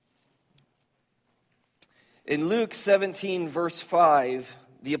In Luke 17, verse 5,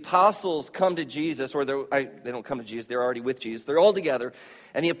 the apostles come to Jesus, or they don't come to Jesus, they're already with Jesus. They're all together,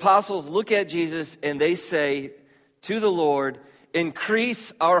 and the apostles look at Jesus and they say to the Lord,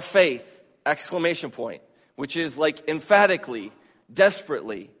 "Increase our faith!" Exclamation point, which is like emphatically,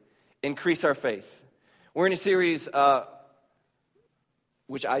 desperately, increase our faith. We're in a series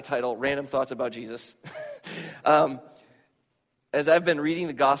which I title Random Thoughts About Jesus. As I've been reading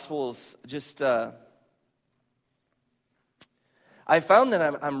the Gospels, I found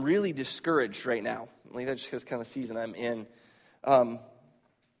that I'm really discouraged right now. Like that's just kind of the season I'm in.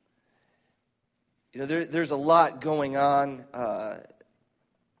 There's a lot going on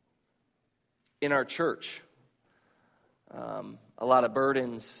in our church. A lot of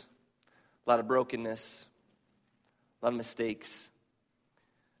burdens, a lot of brokenness, a lot of mistakes.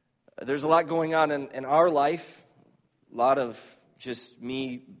 There's a lot going on in our life, a lot of just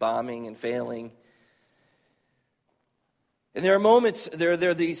me bombing and failing. And there are moments, there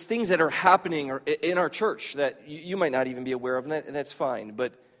are these things that are happening in our church that you might not even be aware of, and that's fine.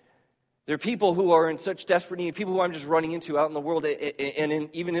 But there are people who are in such desperate need, people who I'm just running into out in the world, and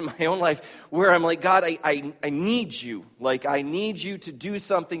even in my own life, where I'm like, God, I need you. Like, I need you to do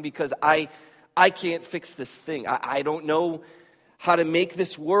something because I can't fix this thing. I don't know how to make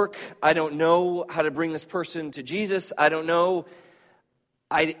this work. I don't know how to bring this person to Jesus. I don't know.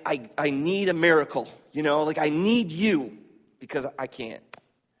 I need a miracle, like I need you. Because I can't.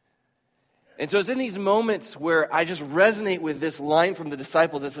 And so it's in these moments where I just resonate with this line from the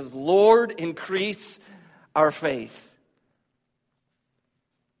disciples that says, "Lord, increase our faith."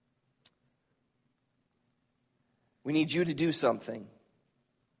 We need you to do something.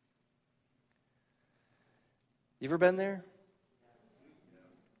 You ever been there?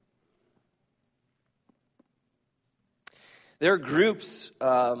 There are groups,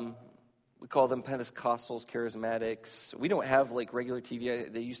 we call them Pentecostals, charismatics. We don't have like regular TV.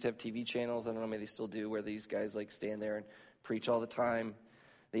 They used to have TV channels. I don't know, maybe they still do, where these guys like stand there and preach all the time.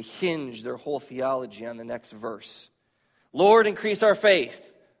 They hinge their whole theology on the next verse. "Lord, increase our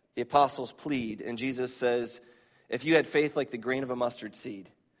faith," the apostles plead. And Jesus says, if you had faith like the grain of a mustard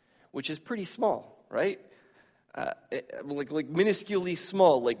seed, which is pretty small, right? Like minusculely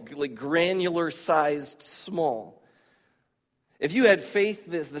small, like granular sized small. If you had faith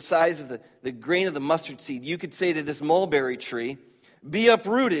the size of the grain of the mustard seed, you could say to this mulberry tree, "Be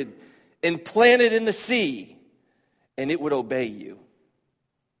uprooted and planted in the sea," and it would obey you.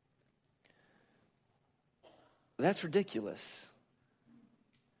 That's ridiculous.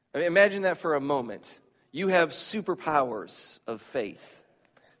 I mean, imagine that for a moment. You have superpowers of faith.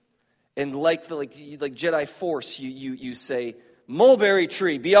 And like Jedi Force, you say, "Mulberry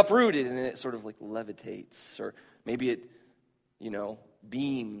tree, be uprooted," and it sort of like levitates, or maybe it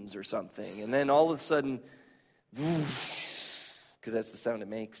beams or something. And then all of a sudden, because that's the sound it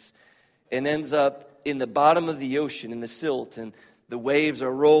makes, it ends up in the bottom of the ocean, in the silt, and the waves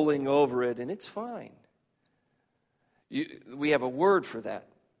are rolling over it, and it's fine. We have a word for that.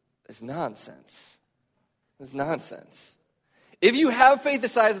 It's nonsense. It's nonsense. If you have faith the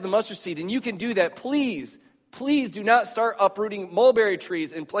size of the mustard seed, and you can do that, please do not start uprooting mulberry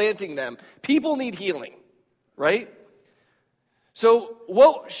trees and planting them. People need healing, right? So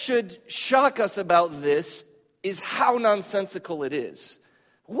what should shock us about this is how nonsensical it is.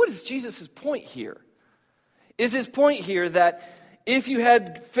 What is Jesus' point here? Is his point here that if you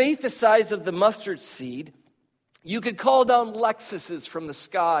had faith the size of the mustard seed, you could call down Lexuses from the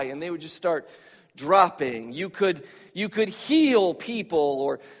sky and they would just start dropping. You could heal people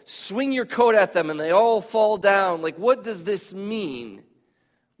or swing your coat at them and they all fall down. Like, what does this mean?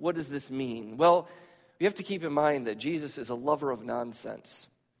 What does this mean? Well, you have to keep in mind that Jesus is a lover of nonsense.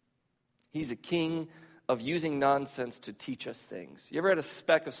 He's a king of using nonsense to teach us things. You ever had a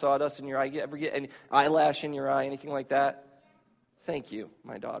speck of sawdust in your eye? You ever get any eyelash in your eye, anything like that? Thank you,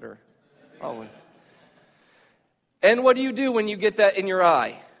 my daughter. Oh. And what do you do when you get that in your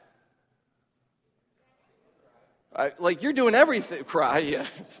eye? You're doing everything. Cry, yeah.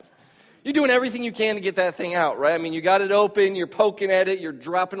 You're doing everything you can to get that thing out, right? I mean, you got it open, you're poking at it, you're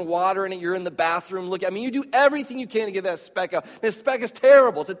dropping water in it, you're in the bathroom. You do everything you can to get that speck out. This speck is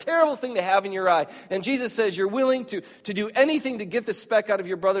terrible. It's a terrible thing to have in your eye. And Jesus says you're willing to do anything to get the speck out of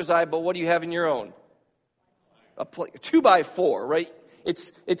your brother's eye, but what do you have in your own? A 2x4, right?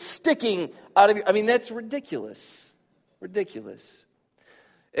 It's sticking out of your... I mean, that's ridiculous. Ridiculous.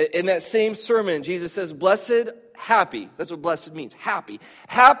 In that same sermon, Jesus says, happy, that's what blessed means, happy.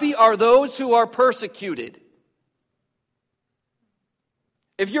 Happy are those who are persecuted.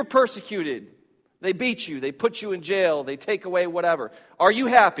 If you're persecuted, they beat you, they put you in jail, they take away whatever. Are you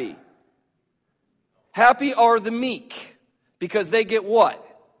happy? Happy are the meek, because they get what?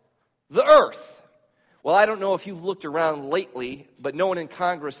 The earth. Well, I don't know if you've looked around lately, but no one in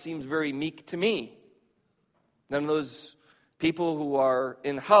Congress seems very meek to me. None of those people who are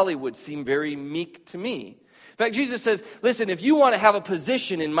in Hollywood seem very meek to me. In fact, Jesus says, listen, if you want to have a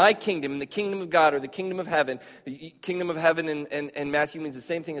position in my kingdom, in the kingdom of God or the kingdom of heaven in Matthew means the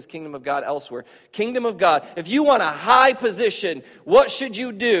same thing as kingdom of God elsewhere. Kingdom of God, if you want a high position, what should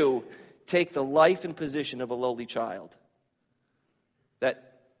you do? Take the life and position of a lowly child.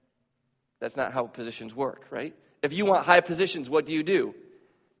 That's not how positions work, right? If you want high positions, what do?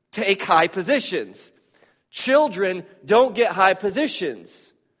 Take high positions. Children don't get high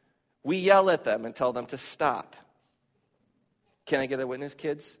positions. We yell at them and tell them to stop. Can I get a witness,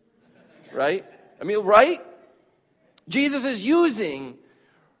 kids? Right? I mean, right? Jesus is using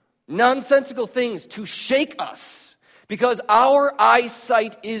nonsensical things to shake us because our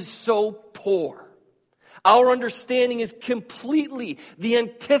eyesight is so poor. Our understanding is completely the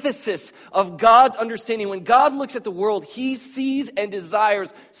antithesis of God's understanding. When God looks at the world, he sees and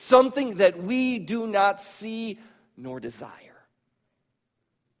desires something that we do not see nor desire.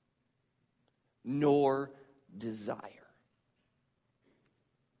 Nor desire.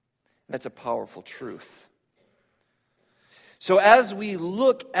 That's a powerful truth. So as we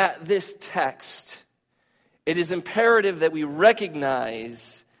look at this text, it is imperative that we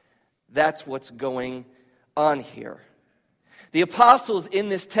recognize that's what's going on here. The apostles in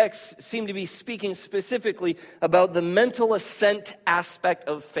this text seem to be speaking specifically about the mental assent aspect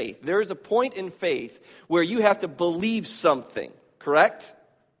of faith. There is a point in faith where you have to believe something, correct?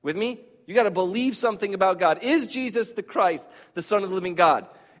 With me? You got to believe something about God. Is Jesus the Christ, the Son of the living God?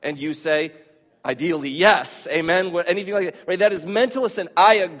 And you say, ideally, yes. Amen. Anything like that. Right? That is mental assent.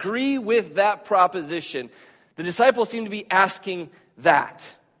 I agree with that proposition. The disciples seem to be asking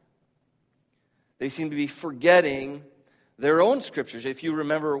that. They seem to be forgetting their own scriptures. If you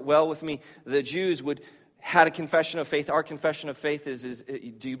remember well with me, the Jews had a confession of faith. Our confession of faith is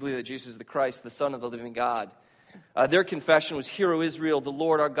do you believe that Jesus is the Christ, the Son of the living God? Their confession was, Hear, O Israel, the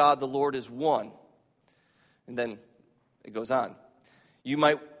Lord our God, the Lord is one. And then it goes on. You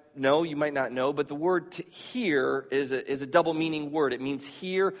might know, you might not know, but the word to hear is a double meaning word. It means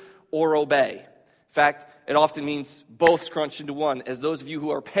hear or obey. In fact, it often means both scrunched into one. As those of you who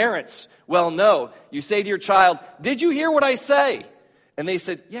are parents well know, you say to your child, did you hear what I say? And they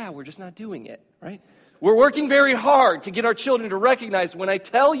said, yeah, we're just not doing it, right? We're working very hard to get our children to recognize when I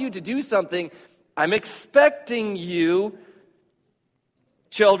tell you to do something, I'm expecting you,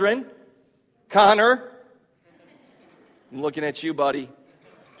 children, Connor, I'm looking at you, buddy,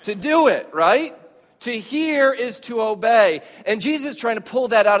 to do it, right? To hear is to obey. And Jesus is trying to pull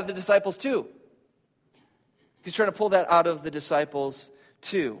that out of the disciples too. He's trying to pull that out of the disciples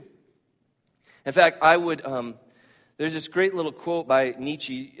too. In fact, there's this great little quote by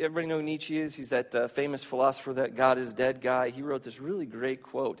Nietzsche. Everybody know who Nietzsche is? He's that famous philosopher, that God is dead guy. He wrote this really great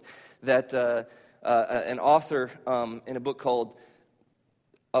quote that an author in a book called,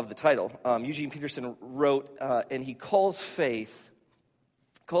 of the title, Eugene Peterson wrote, and he calls faith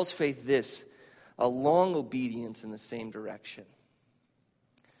this, a long obedience in the same direction.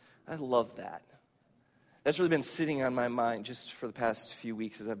 I love that. That's really been sitting on my mind just for the past few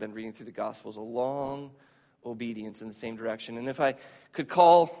weeks as I've been reading through the Gospels, a long obedience in the same direction. And if I could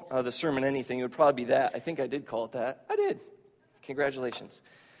call the sermon anything, it would probably be that. I think I did call it that. I did. Congratulations.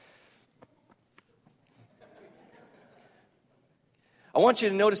 I want you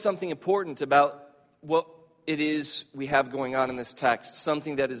to notice something important about what it is we have going on in this text,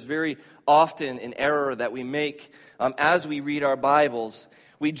 something that is very often an error that we make as we read our Bibles.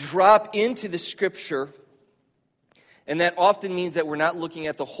 We drop into the Scripture, and that often means that we're not looking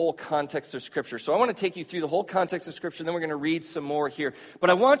at the whole context of Scripture. So I want to take you through the whole context of Scripture, then we're going to read some more here. But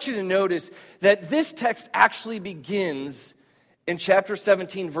I want you to notice that this text actually begins in chapter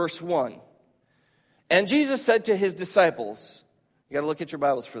 17, verse 1. And Jesus said to his disciples, you got to look at your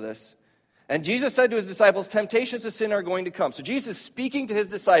Bibles for this. And Jesus said to his disciples, temptations to sin are going to come. So Jesus is speaking to his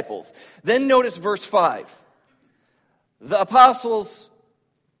disciples. Then notice verse 5. The apostles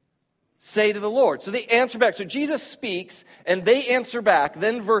say to the Lord. So they answer back. So Jesus speaks, and they answer back.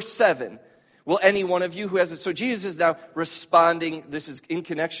 Then verse 7. Will any one of you who has it? So Jesus is now responding. This is in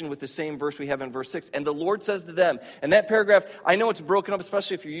connection with the same verse we have in verse 6. And the Lord says to them. And that paragraph, I know it's broken up,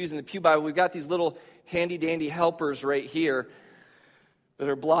 especially if you're using the Pew Bible. We've got these little handy-dandy helpers right here that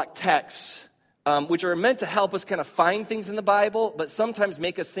are block texts, which are meant to help us kind of find things in the Bible, but sometimes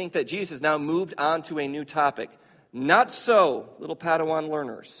make us think that Jesus has now moved on to a new topic. Not so, little Padawan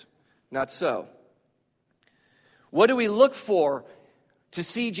learners. Not so. What do we look for to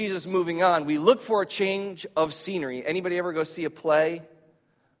see Jesus moving on, we look for a change of scenery. Anybody ever go see a play?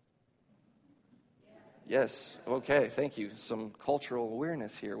 Yes. Okay, thank you. Some cultural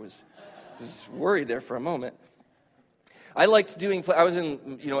awareness here. Was worried there for a moment. I liked doing I was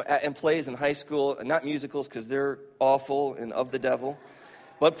in plays in high school, not musicals because they're awful and of the devil,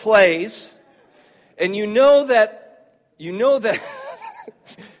 but plays. And you know that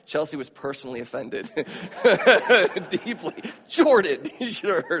Chelsea was personally offended. Deeply. Jordan, you should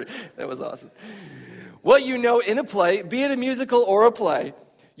have heard it. That was awesome. What you know in a play, be it a musical or a play,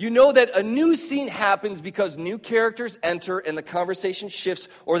 you know that a new scene happens because new characters enter and the conversation shifts,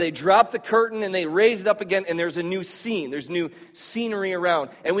 or they drop the curtain and they raise it up again and there's a new scene. There's new scenery around.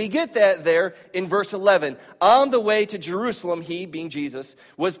 And we get that there in verse 11. On the way to Jerusalem, he, being Jesus,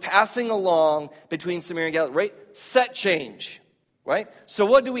 was passing along between Samaria and Galilee. Right? Set change. Right? So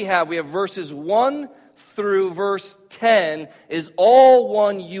what do we have? We have verses 1 through verse 10 is all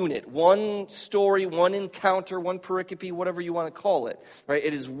one unit, one story, one encounter, one pericope, whatever you want to call it, right?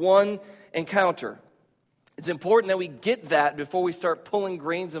 It is one encounter. It's important that we get that before we start pulling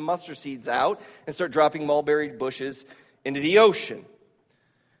grains of mustard seeds out and start dropping mulberry bushes into the ocean.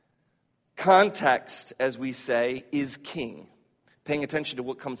 Context, as we say, is king. Paying attention to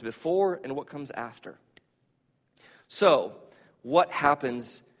what comes before and what comes after. So, what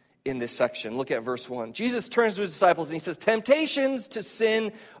happens in this section? Look at verse 1. Jesus turns to his disciples and he says, temptations to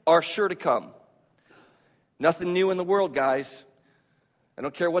sin are sure to come. Nothing new in the world, guys. I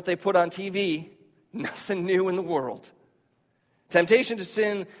don't care what they put on TV. Nothing new in the world. Temptation to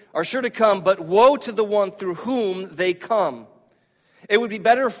sin are sure to come, but woe to the one through whom they come. It would be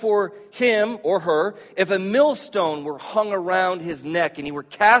better for him or her if a millstone were hung around his neck and he were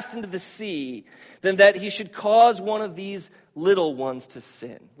cast into the sea than that he should cause one of these little ones to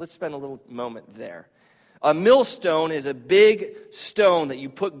sin. Let's spend a little moment there. A millstone is a big stone that you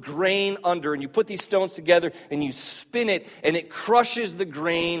put grain under, and you put these stones together and you spin it and it crushes the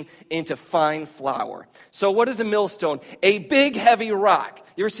grain into fine flour. So what is a millstone? A big heavy rock.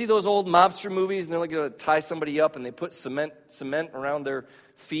 You ever see those old mobster movies and they're like going to tie somebody up and they put cement around their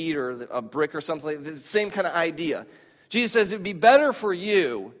feet or a brick or something like that? The same kind of idea. Jesus says it would be better for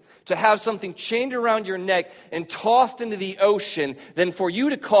you to have something chained around your neck and tossed into the ocean than for you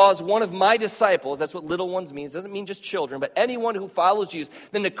to cause one of my disciples, that's what little ones means, doesn't mean just children, but anyone who follows Jesus,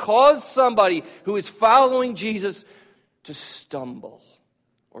 than to cause somebody who is following Jesus to stumble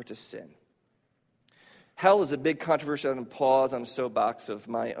or to sin. Hell is a big controversy. I'm going to pause on a soapbox of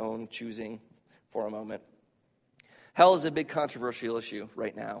my own choosing for a moment. Hell is a big controversial issue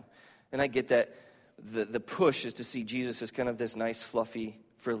right now. And I get that the push is to see Jesus as kind of this nice, fluffy,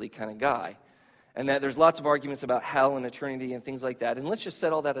 frilly kind of guy. And that there's lots of arguments about hell and eternity and things like that. And let's just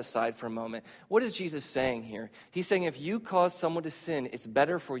set all that aside for a moment. What is Jesus saying here? He's saying if you cause someone to sin, it's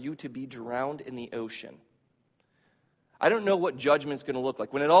better for you to be drowned in the ocean. I don't know what judgment's going to look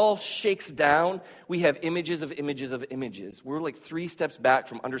like. When it all shakes down, we have images of images of images. We're like 3 steps back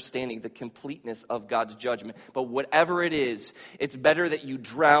from understanding the completeness of God's judgment. But whatever it is, it's better that you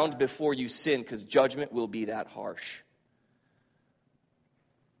drowned before you sin, because judgment will be that harsh.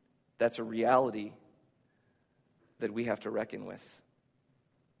 That's a reality that we have to reckon with.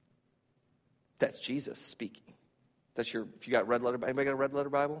 That's Jesus speaking. If you got red letter, anybody got a red letter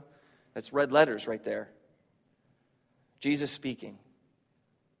Bible? That's red letters right there. Jesus speaking.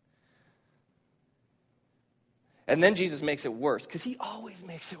 And then Jesus makes it worse, because he always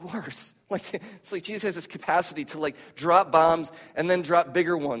makes it worse. It's like Jesus has this capacity to drop bombs and then drop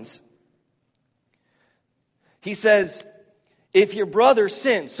bigger ones. He says, if your brother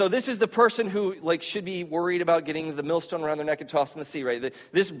sins, so this is the person who should be worried about getting the millstone around their neck and tossed in the sea, right?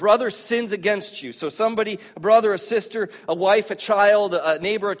 This brother sins against you. So somebody, a brother, a sister, a wife, a child, a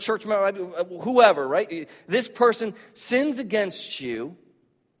neighbor, a church member, whoever, right? This person sins against you,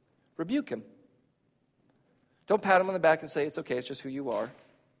 rebuke him. Don't pat him on the back and say, it's okay, it's just who you are.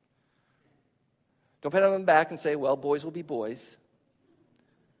 Don't pat him on the back and say, well, boys will be boys.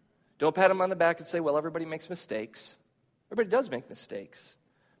 Don't pat him on the back and say, well, everybody makes mistakes. Everybody does make mistakes.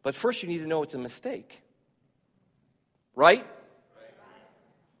 But first you need to know it's a mistake. Right?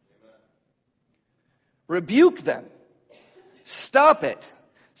 Rebuke them. Stop it.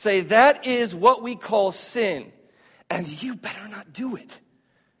 Say, that is what we call sin. And you better not do it.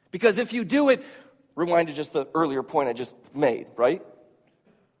 Because if you do it, rewind to just the earlier point I just made, right?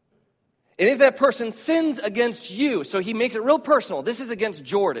 And if that person sins against you, so he makes it real personal. This is against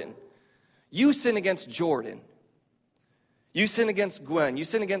Jordan. You sin against Jordan. You sin against Gwen. You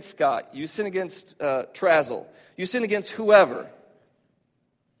sin against Scott. You sin against Trazzle. You sin against whoever.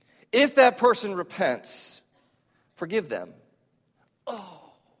 If that person repents, forgive them.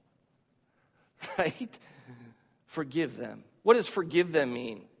 Oh, right? Forgive them. What does forgive them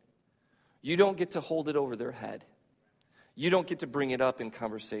mean? You don't get to hold it over their head. You don't get to bring it up in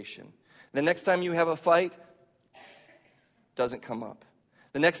conversation. The next time you have a fight, doesn't come up.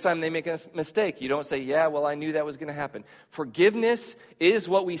 The next time they make a mistake, you don't say, yeah, well, I knew that was going to happen. Forgiveness is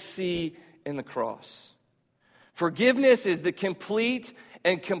what we see in the cross. Forgiveness is the complete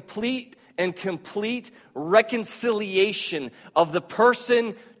reconciliation of the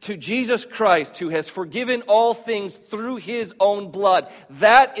person to Jesus Christ, who has forgiven all things through his own blood.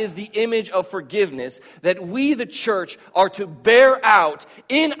 That is the image of forgiveness that we, the church, are to bear out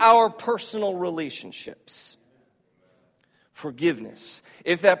in our personal relationships. Forgiveness.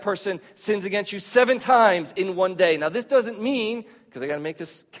 If that person sins against you 7 times in one day. Now, this doesn't mean, because I got to make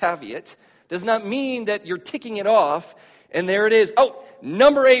this caveat, does not mean that you're ticking it off and there it is. Oh,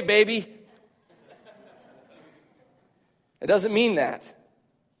 number 8, baby. It doesn't mean that.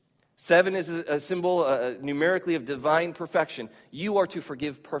 7 is a symbol numerically of divine perfection. You are to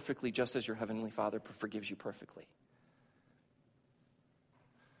forgive perfectly just as your heavenly Father forgives you perfectly.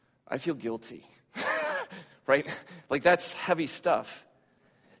 I feel guilty. Right? Like, that's heavy stuff.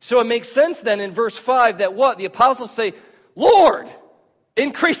 So it makes sense then in verse 5 that what? The apostles say, Lord,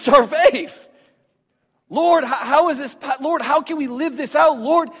 increase our faith. Lord, how is this? Lord, how can we live this out?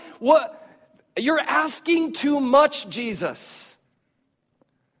 Lord, what? You're asking too much, Jesus.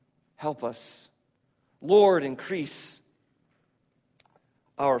 Help us. Lord, increase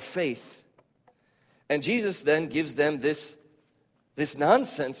our faith. And Jesus then gives them this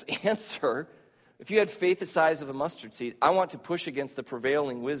nonsense answer. If you had faith the size of a mustard seed, I want to push against the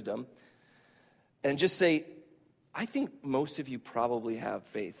prevailing wisdom and just say, I think most of you probably have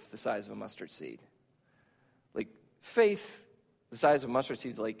faith the size of a mustard seed. Like, faith the size of a mustard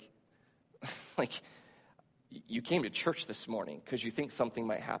seed is like you came to church this morning because you think something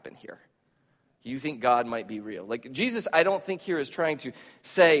might happen here. You think God might be real. Like, Jesus, I don't think here is trying to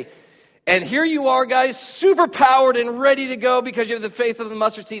say, and here you are, guys, super powered and ready to go because you have the faith of the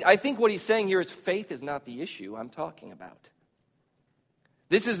mustard seed. I think what he's saying here is faith is not the issue I'm talking about.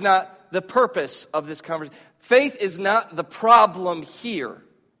 This is not the purpose of this conversation. Faith is not the problem here.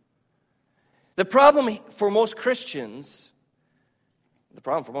 The problem for most Christians, the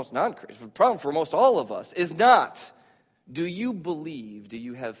problem for most non-Christians, the problem for most all of us is not, do you believe, do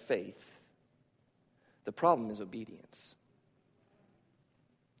you have faith? The problem is obedience.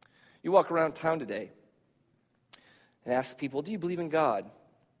 You walk around town today and ask people, do you believe in God?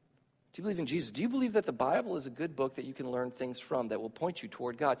 Do you believe in Jesus? Do you believe that the Bible is a good book that you can learn things from that will point you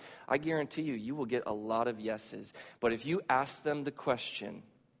toward God? I guarantee you, you will get a lot of yeses. But if you ask them the question,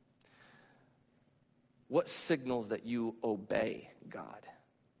 what signals that you obey God?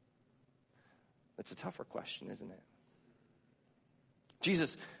 That's a tougher question, isn't it?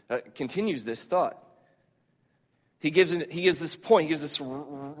 Jesus continues this thought. He gives this point. He gives this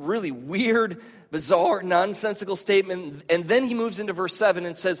really weird, bizarre, nonsensical statement. And then he moves into verse 7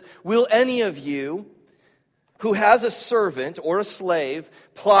 and says, will any of you who has a servant or a slave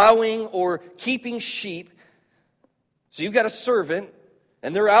plowing or keeping sheep, so you've got a servant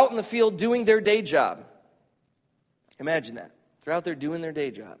and they're out in the field doing their day job. Imagine that. They're out there doing their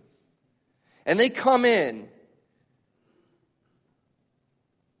day job. And they come in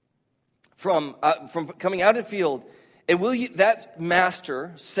from coming out of the field, and will you, that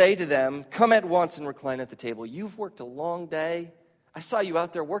master, say to them, come at once and recline at the table. You've worked a long day. I saw you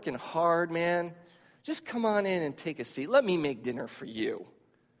out there working hard, man. Just come on in and take a seat. Let me make dinner for you.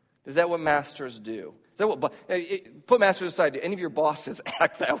 Is that what masters do? Is that what? Put masters aside. Do any of your bosses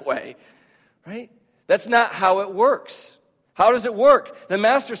act that way? Right? That's not how it works. How does it work? The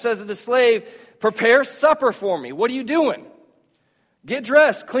master says to the slave, prepare supper for me. What are you doing? Get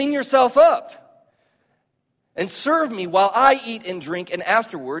dressed, clean yourself up, and serve me while I eat and drink, and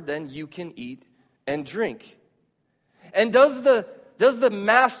afterward, then you can eat and drink. And does the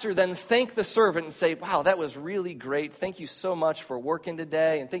master then thank the servant and say, wow, that was really great. Thank you so much for working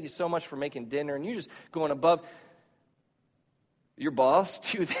today, and thank you so much for making dinner, and you're just going above your boss?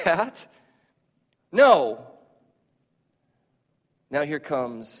 Do that? No. Now here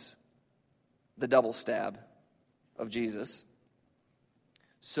comes the double stab of Jesus.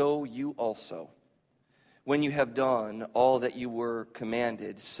 So you also, when you have done all that you were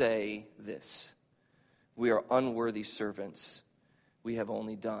commanded, say this: we are unworthy servants. We have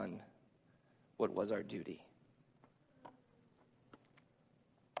only done what was our duty.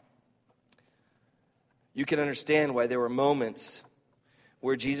 You can understand why there were moments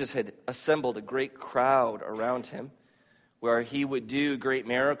where Jesus had assembled a great crowd around him, where he would do great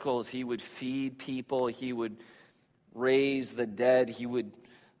miracles, he would feed people, he would raise the dead. He would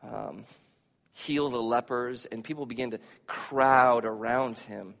heal the lepers, and people began to crowd around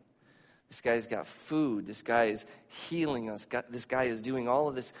him. This guy's got food. This guy is healing us. This guy is doing all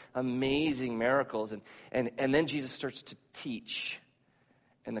of this amazing miracles. And then Jesus starts to teach,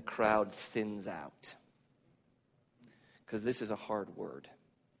 and the crowd thins out. Because this is a hard word.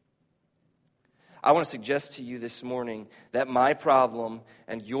 I want to suggest to you this morning that my problem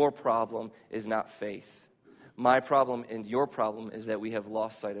and your problem is not faith. My problem and your problem is that we have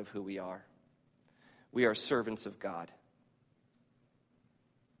lost sight of who we are. We are servants of God.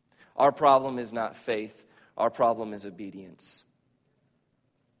 Our problem is not faith. Our problem is obedience.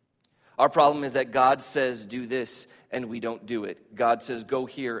 Our problem is that God says, do this, and we don't do it. God says, go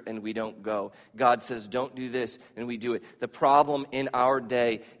here, and we don't go. God says, don't do this, and we do it. The problem in our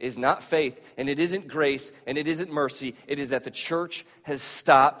day is not faith, and it isn't grace, and it isn't mercy. It is that the church has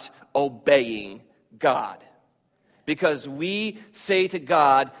stopped obeying God. Because we say to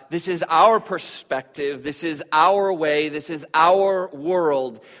God, this is our perspective, this is our way, this is our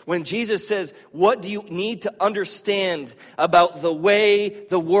world. When Jesus says, what do you need to understand about the way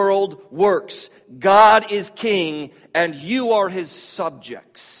the world works? God is king and you are his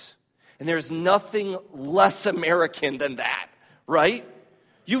subjects. And there's nothing less American than that, right?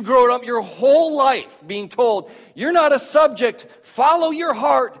 You've grown up your whole life being told, you're not a subject, follow your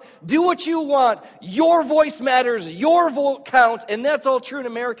heart, do what you want, your voice matters, your vote counts, and that's all true in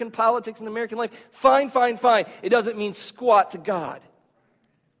American politics and American life. Fine, fine, fine. It doesn't mean squat to God.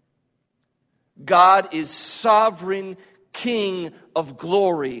 God is sovereign King of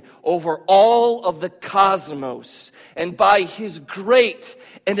glory over all of the cosmos. And by his great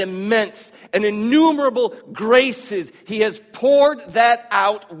and immense and innumerable graces, he has poured that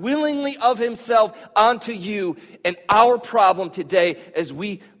out willingly of himself onto you. And our problem today is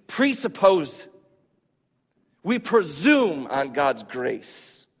we presuppose, we presume on God's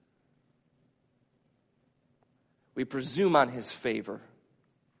grace. We presume on his favor.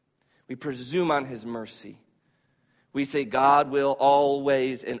 We presume on his mercy. We say God will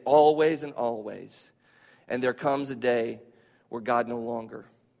always and always and always. And there comes a day where God no longer.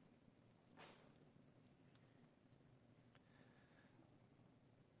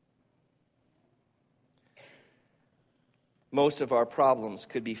 Most of our problems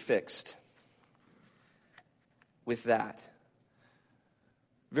could be fixed with that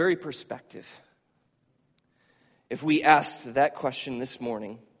very perspective. If we asked that question this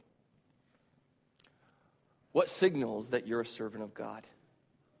morning, what signals that you're a servant of God?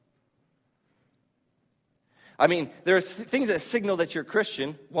 I mean, there are things that signal that you're a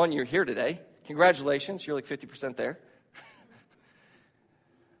Christian. One, you're here today. Congratulations, you're like 50% there.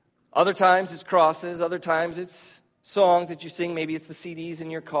 Other times it's crosses. Other times it's songs that you sing. Maybe it's the CDs in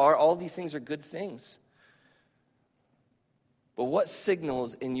your car. All these things are good things. But what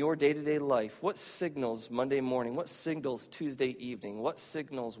signals in your day-to-day life? What signals Monday morning? What signals Tuesday evening? What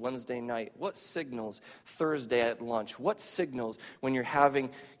signals Wednesday night? What signals Thursday at lunch? What signals when you're having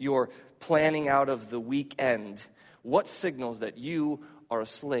your planning out of the weekend? What signals that you are a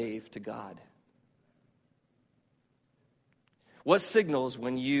slave to God? What signals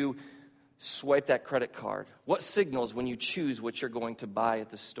when you swipe that credit card? What signals when you choose what you're going to buy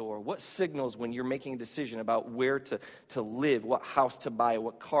at the store? What signals when you're making a decision about where to live, what house to buy,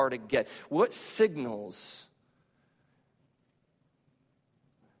 what car to get? What signals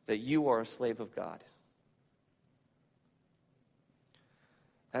that you are a slave of God?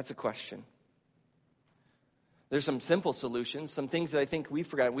 That's a question. There's some simple solutions, some things that I think we've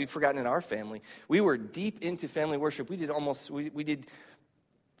forgotten. We've forgotten in our family. We were deep into family worship. We did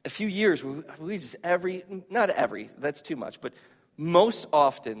a few years, we just not every, that's too much, but most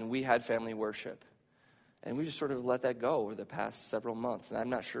often we had family worship. And we just sort of let that go over the past several months. And I'm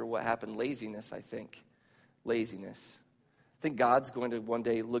not sure what happened. Laziness, I think. Laziness. I think God's going to one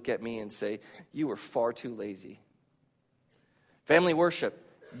day look at me and say, you were far too lazy. Family worship.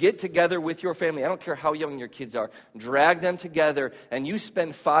 Get together with your family. I don't care how young your kids are. Drag them together and you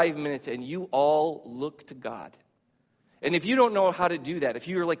spend 5 minutes and you all look to God. And if you don't know how to do that, if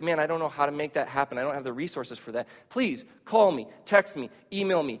you're like, man, I don't know how to make that happen, I don't have the resources for that, please call me, text me,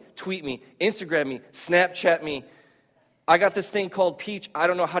 email me, tweet me, Instagram me, Snapchat me. I got this thing called Peach. I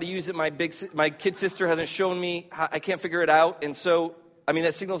don't know how to use it. My kid sister hasn't shown me. I can't figure it out. And so,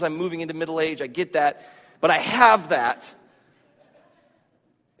 that signals I'm moving into middle age. I get that. But I have that.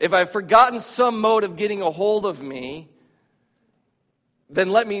 If I've forgotten some mode of getting a hold of me, then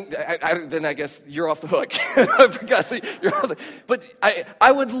then I guess you're off the hook. You're off the, but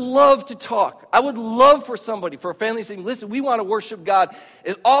I would love to talk. I would love for somebody, for a family saying, listen, we want to worship God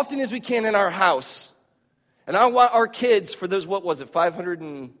as often as we can in our house. And I want our kids, for those, 500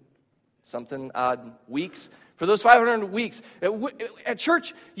 and something odd weeks? For those 500 weeks, at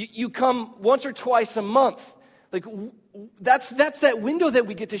church, you come once or twice a month. Like, that's that window that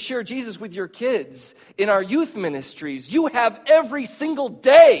we get to share Jesus with your kids in our youth ministries. You have every single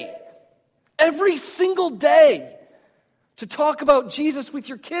day to talk about Jesus with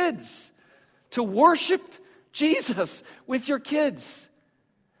your kids, to worship Jesus with your kids.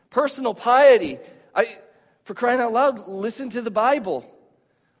 Personal piety. For crying out loud, listen to the Bible.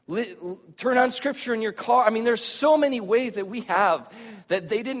 Turn on Scripture in your car. I mean, there's so many ways that we have that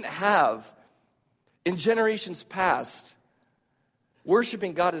they didn't have in generations past.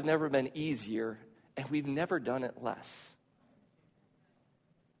 Worshiping God has never been easier, and we've never done it less.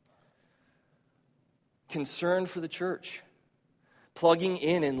 Concern for the church, plugging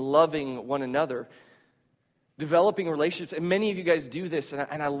in and loving one another, developing relationships. And many of you guys do this,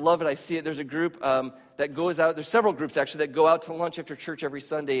 and I love it. I see it. There's a group that goes out. There's several groups, actually, that go out to lunch after church every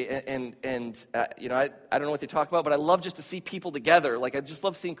Sunday. And I don't know what they talk about, but I love just to see people together. Like, I just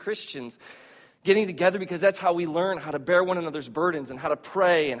love seeing Christians getting together, because that's how we learn how to bear one another's burdens and how to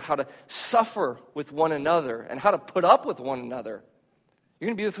pray and how to suffer with one another and how to put up with one another.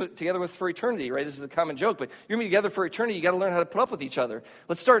 You're going to be together for eternity, right? This is a common joke, but you're going to be together for eternity. You got to learn how to put up with each other.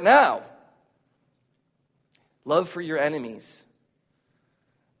 Let's start now. Love for your enemies.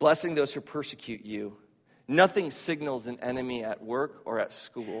 Blessing those who persecute you. Nothing signals an enemy at work or at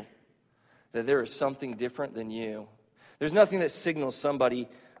school that there is something different than you. There's nothing that signals somebody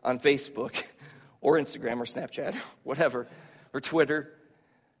on Facebook or Instagram or Snapchat, whatever, or Twitter,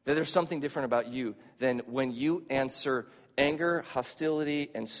 that there's something different about you than when you answer anger,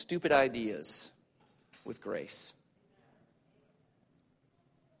 hostility, and stupid ideas with grace.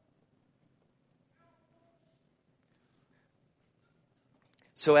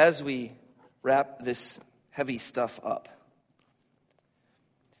 So as we wrap this heavy stuff up,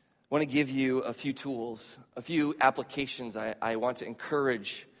 I want to give you a few tools, a few applications I want to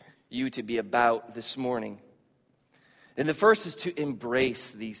encourage you to be about this morning. And the first is to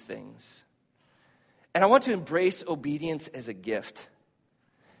embrace these things. And I want to embrace obedience as a gift.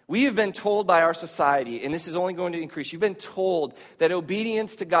 We have been told by our society, and this is only going to increase, you've been told that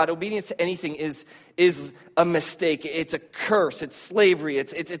obedience to God, obedience to anything is a mistake. It's a curse. It's slavery.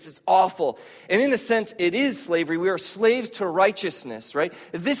 It's awful. And in a sense, it is slavery. We are slaves to righteousness, right?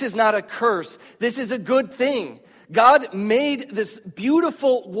 This is not a curse. This is a good thing. God made this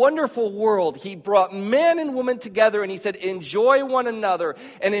beautiful, wonderful world. He brought man and woman together, and he said, enjoy one another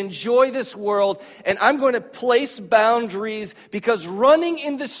and enjoy this world. And I'm going to place boundaries, because running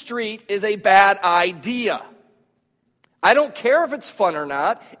in the street is a bad idea. I don't care if it's fun or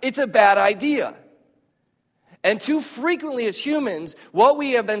not. It's a bad idea. And too frequently as humans, what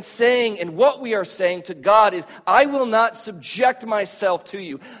we have been saying and what we are saying to God is, I will not subject myself to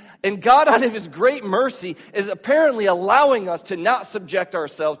you. And God, out of his great mercy, is apparently allowing us to not subject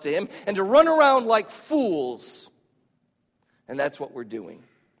ourselves to him and to run around like fools. And that's what we're doing,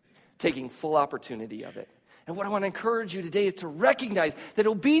 taking full opportunity of it. And what I want to encourage you today is to recognize that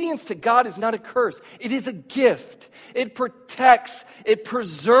obedience to God is not a curse. It is a gift. It protects, it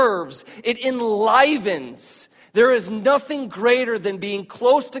preserves, it enlivens. There is nothing greater than being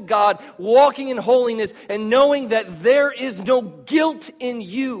close to God, walking in holiness, and knowing that there is no guilt in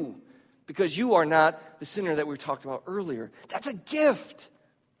you because you are not the sinner that we talked about earlier. That's a gift.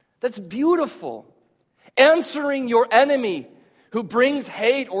 That's beautiful. Answering your enemy who brings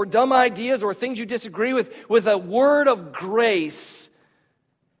hate or dumb ideas or things you disagree with a word of grace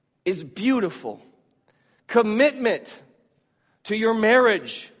is beautiful. Commitment to your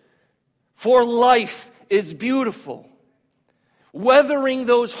marriage for life is beautiful. Weathering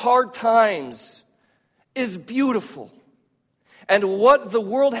those hard times is beautiful. And what the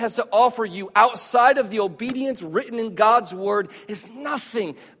world has to offer you outside of the obedience written in God's word is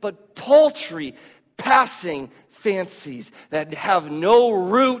nothing but paltry, passing fancies that have no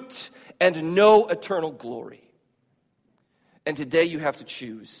root and no eternal glory. And today you have to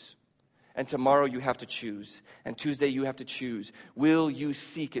choose. And tomorrow you have to choose. And Tuesday you have to choose. Will you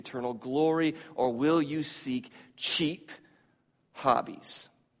seek eternal glory, or will you seek cheap hobbies?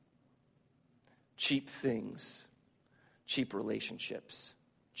 Cheap things. Cheap relationships.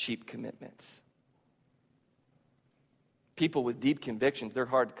 Cheap commitments. People with deep convictions, they're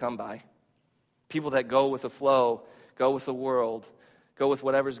hard to come by. People that go with the flow, go with the world, go with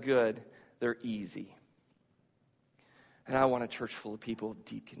whatever's good, they're easy. And I want a church full of people with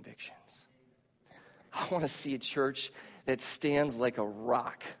deep convictions. I want to see a church that stands like a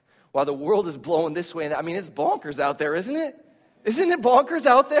rock while the world is blowing this way and that. I mean, it's bonkers out there, isn't it? Isn't it bonkers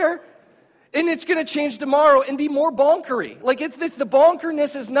out there? And it's going to change tomorrow and be more bonkery. Like, the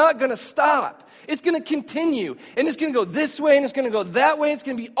bonkerness is not going to stop. It's going to continue. And it's going to go this way, and it's going to go that way. And it's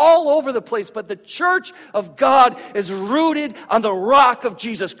going to be all over the place. But the church of God is rooted on the rock of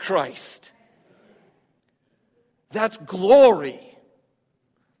Jesus Christ. That's glory.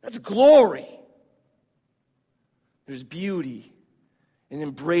 That's glory. There's beauty in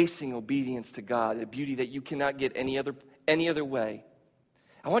embracing obedience to God, a beauty that you cannot get any other way.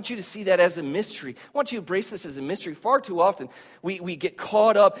 I want you to see that as a mystery. I want you to embrace this as a mystery. Far too often, we get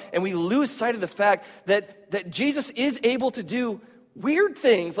caught up and we lose sight of the fact that Jesus is able to do weird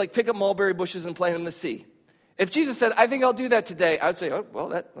things like pick up mulberry bushes and plant them in the sea. If Jesus said, I think I'll do that today, I would say, oh,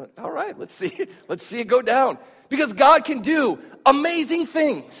 well, all right, let's see it go down. Because God can do amazing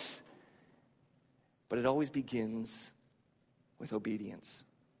things. But it always begins with obedience.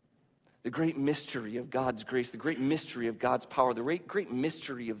 The great mystery of God's grace, the great mystery of God's power, the great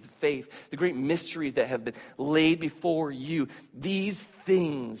mystery of the faith, the great mysteries that have been laid before you. These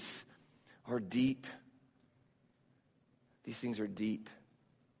things are deep. These things are deep.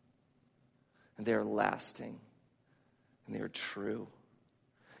 And they are lasting. And they are true.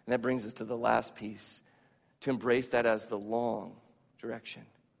 And that brings us to the last piece, to embrace that as the long direction.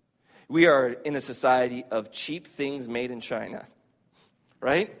 We are in a society of cheap things made in China,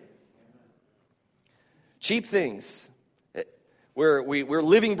 right? Cheap things. We're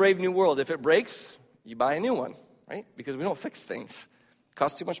living brave new world. If it breaks, you buy a new one, right? Because we don't fix things. It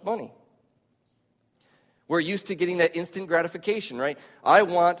costs too much money. We're used to getting that instant gratification, right? I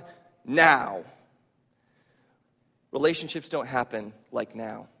want now. Relationships don't happen like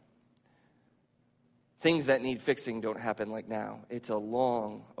now. Things that need fixing don't happen like now. It's a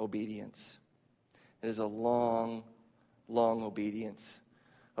long obedience. It is a long, long obedience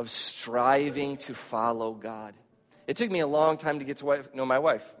of striving to follow God. It took me a long time to get to know my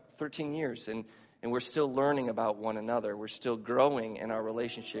wife, 13 years, and we're still learning about one another. We're still growing in our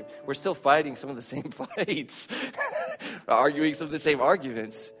relationship. We're still fighting some of the same fights, arguing some of the same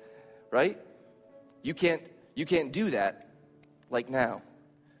arguments, right? You can't do that like now.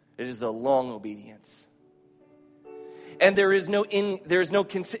 It is the long obedience. And if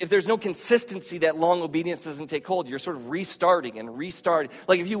there's no consistency, that long obedience doesn't take hold. You're sort of restarting and restarting.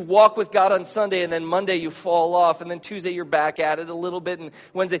 Like if you walk with God on Sunday and then Monday you fall off and then Tuesday you're back at it a little bit and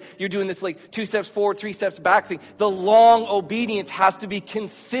Wednesday you're doing this like 2 steps forward, 3 steps back thing. The long obedience has to be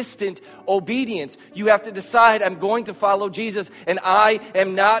consistent obedience. You have to decide, I'm going to follow Jesus and I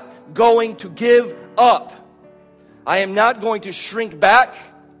am not going to give up. I am not going to shrink back.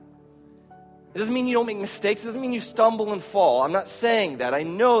 It doesn't mean you don't make mistakes. It doesn't mean you stumble and fall. I'm not saying that. I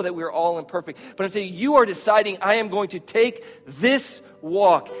know that we're all imperfect. But I'm saying you are deciding, I am going to take this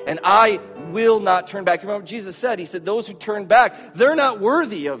walk and I will not turn back. Remember what Jesus said? He said, those who turn back, they're not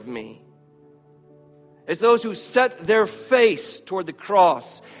worthy of me. It's those who set their face toward the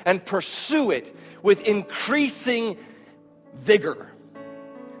cross and pursue it with increasing vigor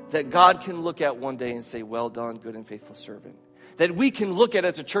that God can look at one day and say, well done, good and faithful servant. That we can look at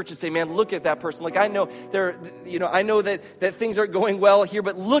as a church and say, man, look at that person. Like I know that things aren't going well here,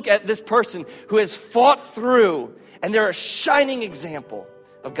 but look at this person who has fought through, and they're a shining example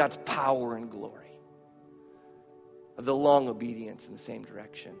of God's power and glory, of the long obedience in the same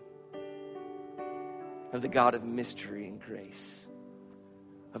direction, of the God of mystery and grace,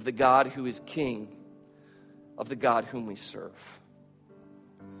 of the God who is King, of the God whom we serve.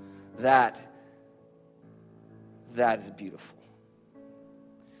 That is beautiful.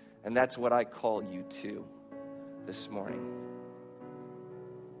 And that's what I call you to this morning.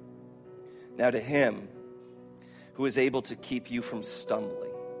 Now to him who is able to keep you from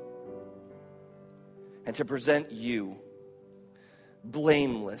stumbling and to present you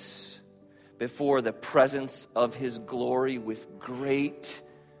blameless before the presence of his glory with great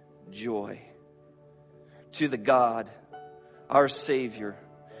joy. To the God, our Savior,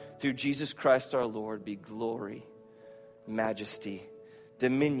 through Jesus Christ our Lord, be glory, majesty,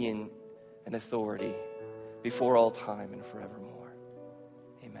 dominion, and authority before all time and forevermore.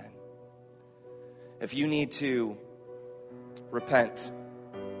 Amen. If you need to repent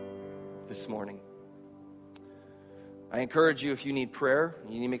this morning, I encourage you, if you need prayer,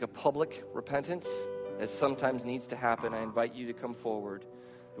 you need to make a public repentance, as sometimes needs to happen, I invite you to come forward,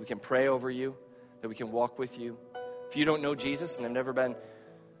 that we can pray over you, that we can walk with you. If you don't know Jesus and have never been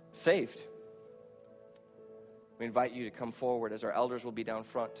saved, we invite you to come forward as our elders will be down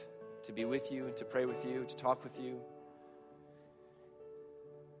front to be with you and to pray with you, to talk with you.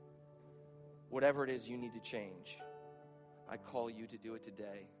 Whatever it is you need to change, I call you to do it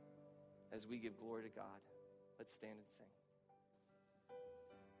today as we give glory to God. Let's stand and sing.